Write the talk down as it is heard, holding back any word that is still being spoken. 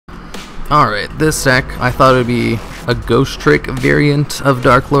Alright, this deck, I thought it would be a Ghostrick variant of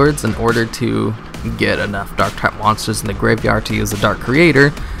Darklords in order to get enough dark type monsters in the graveyard to use the Dark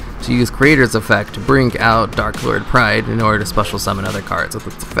Creator, to use Creator's effect to bring out Darklord Pride in order to special summon other cards with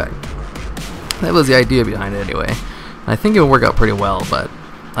its effect. That was the idea behind it anyway. I think it would work out pretty well, but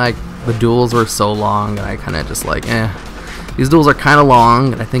the duels were so long and I kind of just like, These duels are kind of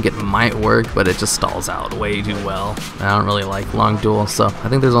long, and I think it might work, but it just stalls out way too well. I don't really like long duels, so I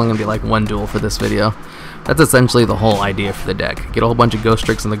think there's only going to be like one duel for this video. That's essentially the whole idea for the deck. Get a whole bunch of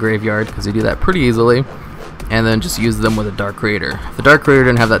Ghostricks in the graveyard, because you do that pretty easily, and then just use them with a Dark Creator. If the Dark Creator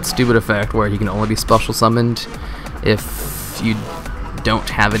didn't have that stupid effect where he can only be special summoned if you don't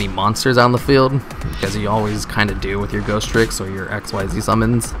have any monsters on the field, because you always kind of do with your Ghostricks or your XYZ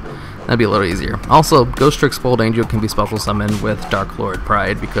summons, that'd be a little easier. Also, Ghostrick Spoiled Angel can be special summoned with Darklord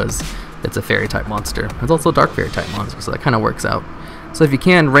Pride because it's a fairy type monster. It's also a dark fairy type monster, so that kind of works out. So if you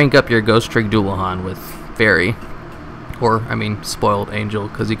can, rank up your Ghostrick Duellahan with fairy, or I mean Spoiled Angel,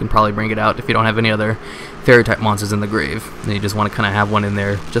 because you can probably bring it out if you don't have any other fairy type monsters in the grave. And you just want to kind of have one in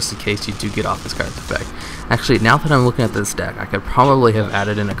there just in case you do get off this card's effect. Actually, now that I'm looking at this deck, I could probably have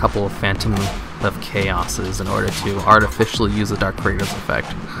added in a couple of Phantom of Chaoses in order to artificially use the Dark Creator's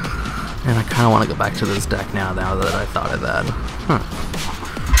effect. And I kind of want to go back to this deck now that I thought of that. Huh.